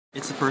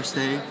It's the first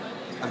day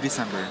of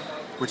December,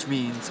 which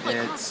means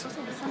it's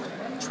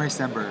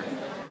TREYcember.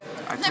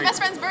 It's my best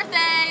friend's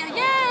birthday!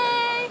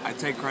 Yay! I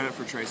take credit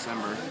for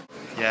TREYcember.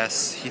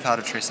 Yes, he thought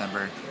of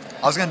TREYcember.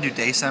 I was gonna do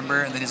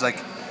Daycember, and then he's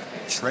like,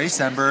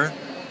 TREYcember?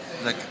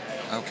 Like,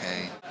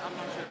 okay.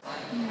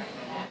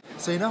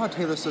 So you know how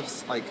Taylor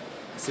Swift's like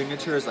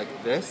signature is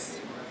like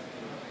this?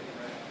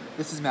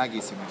 This is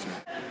Maggie's signature.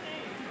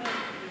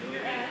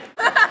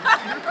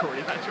 You're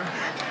recording that,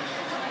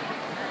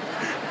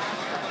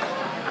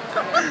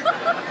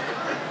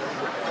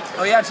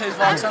 Oh yeah, today's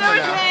vlog summer so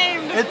now.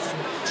 ashamed! It's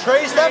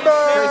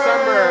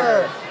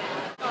TREYcember!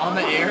 On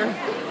the air?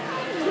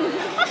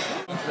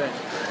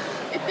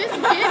 If this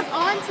gets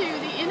onto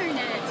the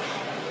internet,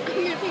 I'm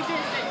gonna be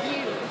pissed at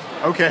you.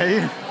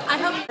 Okay. I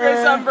hope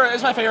TREYcember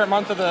is my favorite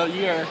month of the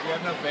year. You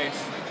have no face.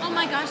 Oh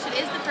my gosh, it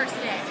is the first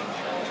day.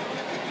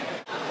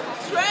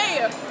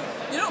 Trey!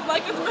 You don't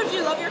like us because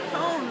you love your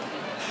phone.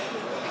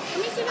 Let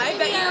me see the I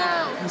video.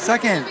 bet you-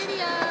 Second. Let me see the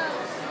video.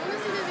 Let me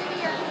see the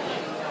video.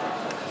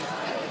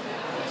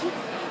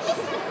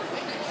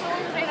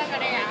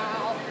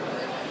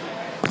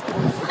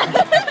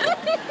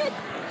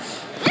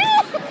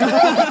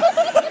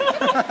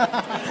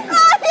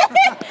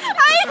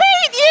 I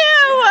hate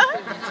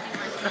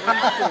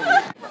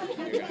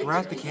you! We're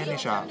at the candy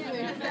shop.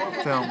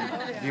 Film,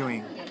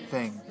 viewing,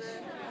 thing.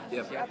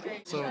 Yep.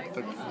 So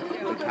the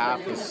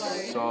calf was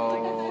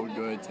so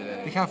good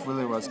today. The calf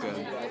really was good.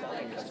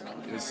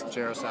 It was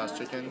Gyro sauce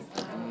chicken.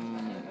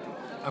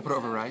 I put it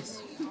over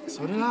rice.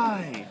 So did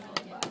I.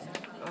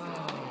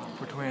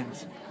 We're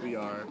twins. We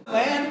are.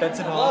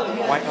 Benson Hall,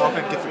 White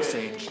Elephant Gift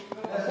Exchange.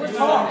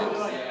 Oh,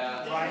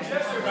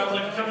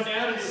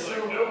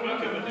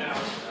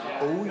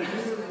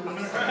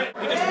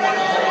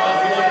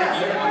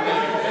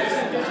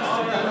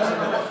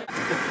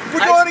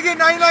 we're going to get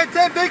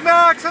 99-cent Big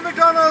Macs at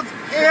McDonald's,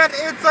 and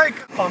it's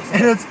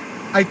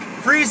like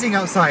freezing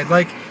outside.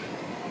 Like,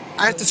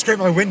 I have to scrape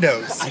my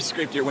windows. I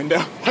scraped your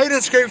window. I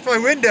just scraped my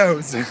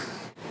windows.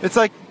 It's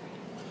like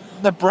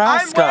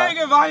Nebraska. I'm wearing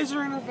a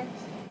visor and a vest.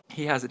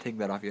 He hasn't taken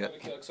that off yet.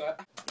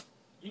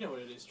 You know what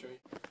it is, Trey.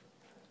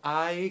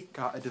 I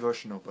got a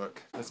devotional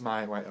book as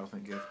my White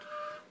Elephant gift.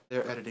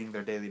 They're editing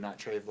their daily Not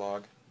Trey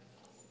vlog.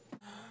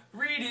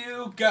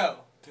 Redo, go.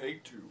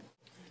 Take 2.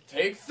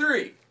 Take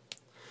 3.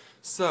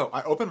 So,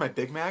 I opened my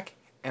Big Mac,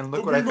 and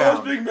look what I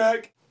found. Big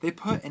Mac. They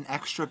put an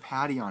extra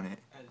patty on it.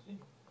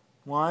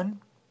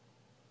 1,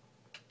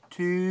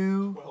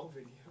 2, 12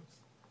 videos.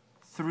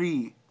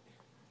 3.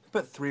 They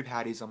put 3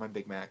 patties on my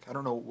Big Mac. I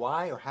don't know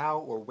why or how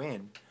or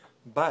when,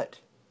 but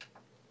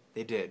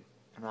they did.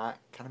 And that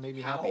kind of made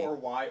me happy. How or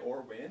why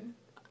or when?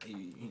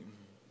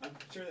 I'm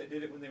sure they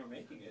did it when they were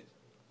making it.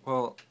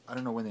 Well, I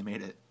don't know when they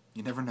made it.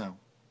 You never know.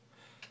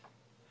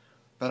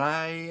 But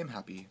I am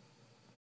happy.